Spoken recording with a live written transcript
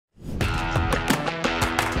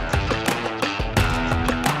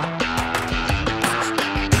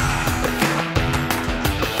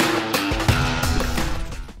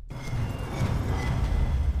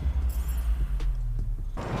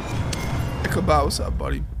Kabal, what's up,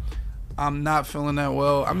 buddy? I'm not feeling that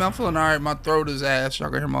well. I'm not feeling alright. My throat is ass.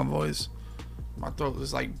 Y'all can hear my voice. My throat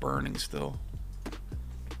is like burning still.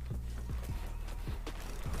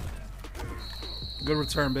 Good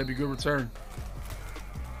return, baby. Good return.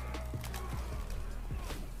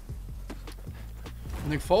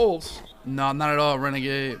 Nick Foles? No, not at all,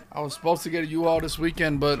 Renegade. I was supposed to get a U-Haul this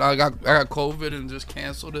weekend, but I got COVID and just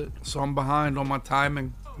canceled it. So I'm behind on my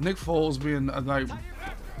timing. Nick Foles being like...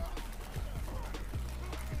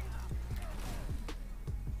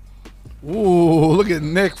 Ooh, look at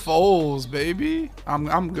Nick Foles, baby. I'm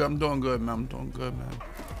good. I'm doing good, man. I'm doing good, man.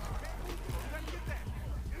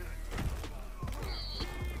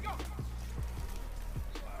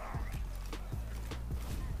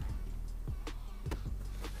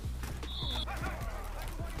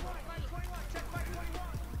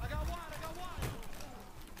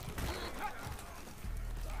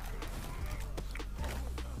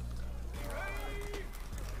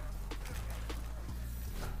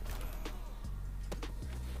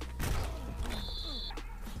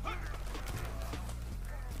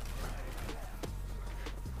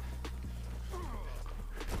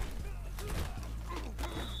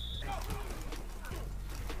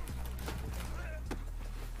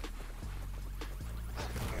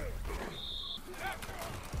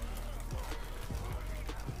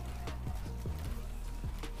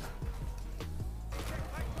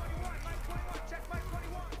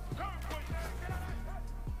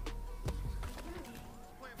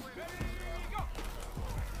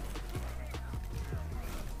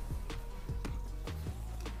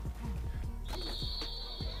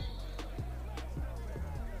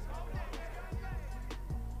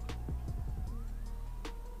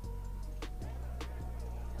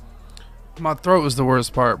 My throat was the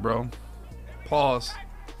worst part, bro. Pause.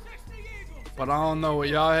 But I don't know what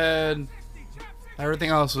y'all had. Everything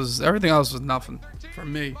else was nothing for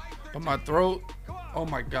me. But my throat, oh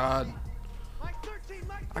my god.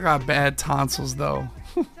 I got bad tonsils though.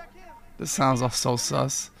 This sounds so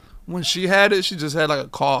sus. When she had it, she just had like a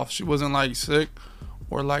cough. She wasn't like sick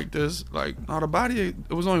or like this. Like not a body.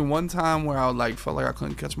 It was only one time where I like felt like I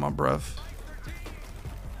couldn't catch my breath.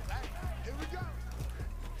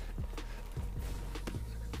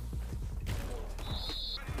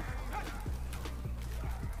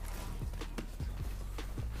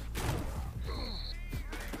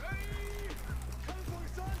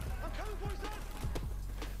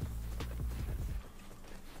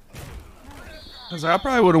 I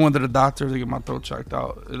probably would have went to the doctor to get my throat checked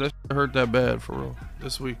out. That shit hurt that bad for real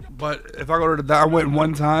this week. But if I go to the doctor, I went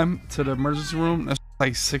one time to the emergency room. That's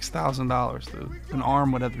like $6,000, dude. An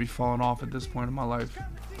arm would have to be falling off at this point in my life.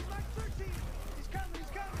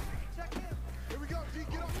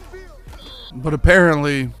 But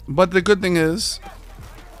apparently, the good thing is,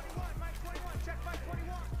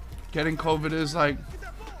 getting COVID is like,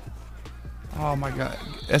 oh my god,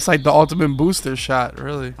 it's like the ultimate booster shot,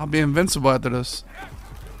 really. I'll be invincible after this.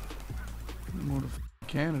 Move to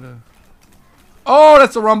Canada. Oh,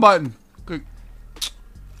 that's the run button. Good.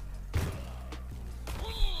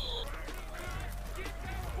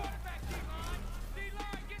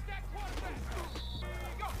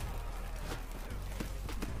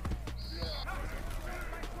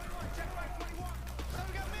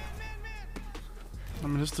 I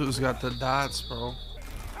mean, this dude's got the dots, bro.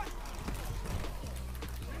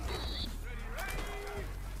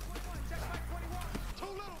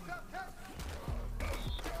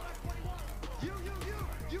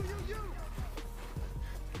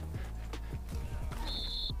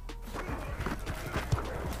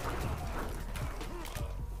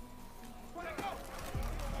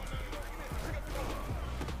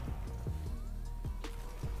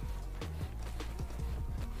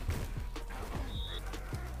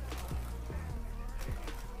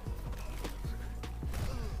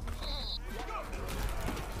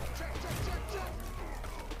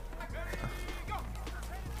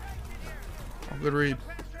 Good read.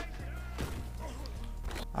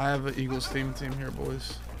 I have an Eagles team here,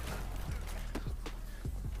 boys.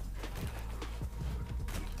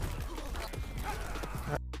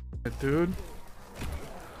 Dude.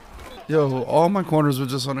 Yo, all my corners were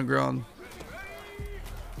just on the ground.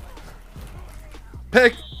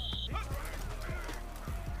 Pick!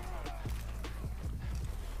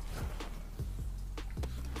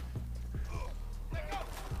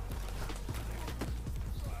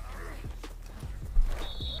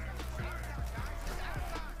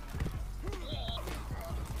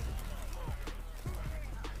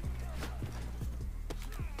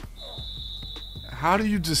 How do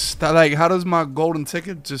you just stop? Like, how does my golden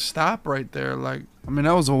ticket just stop right there? Like, I mean,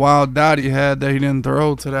 that was a wild dot he had that he didn't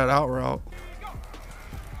throw to that out route.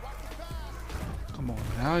 Come on,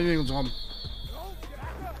 now you ain't gonna.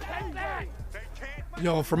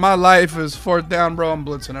 Yo, for my life is 4th down, bro. I'm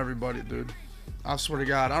blitzing everybody, dude. I swear to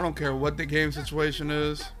God, I don't care what the game situation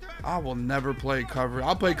is. I will never play coverage.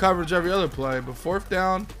 I'll play coverage every other play, but 4th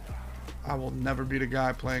down, I will never be the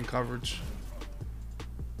guy playing coverage.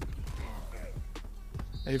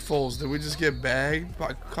 Hey, Foles, did we just get bagged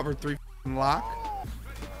by cover 3 lock?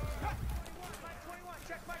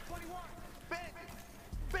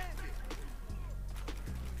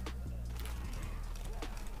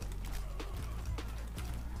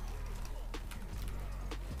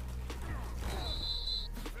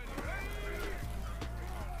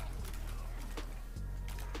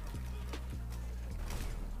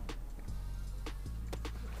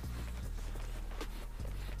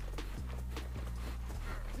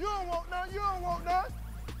 You don't want none. You don't want none.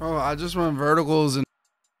 Oh, I just run verticals and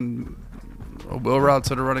a wheel route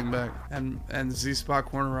to the running back and Z spot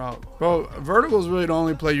corner route. Bro, verticals really the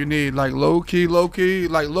only play you need. Like low key. Like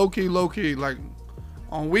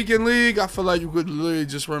on weekend league, I feel like you could literally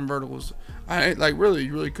just run verticals. I ain't like really,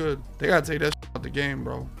 you really could. They gotta take that out the game,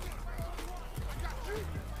 bro.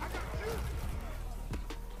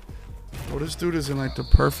 Bro, this dude is in like the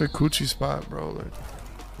perfect coochie spot, bro. Like.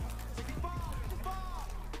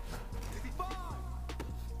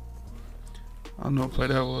 I don't know what play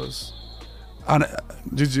that was.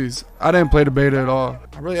 GG's. I didn't play the beta at all.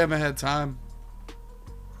 I really haven't had time.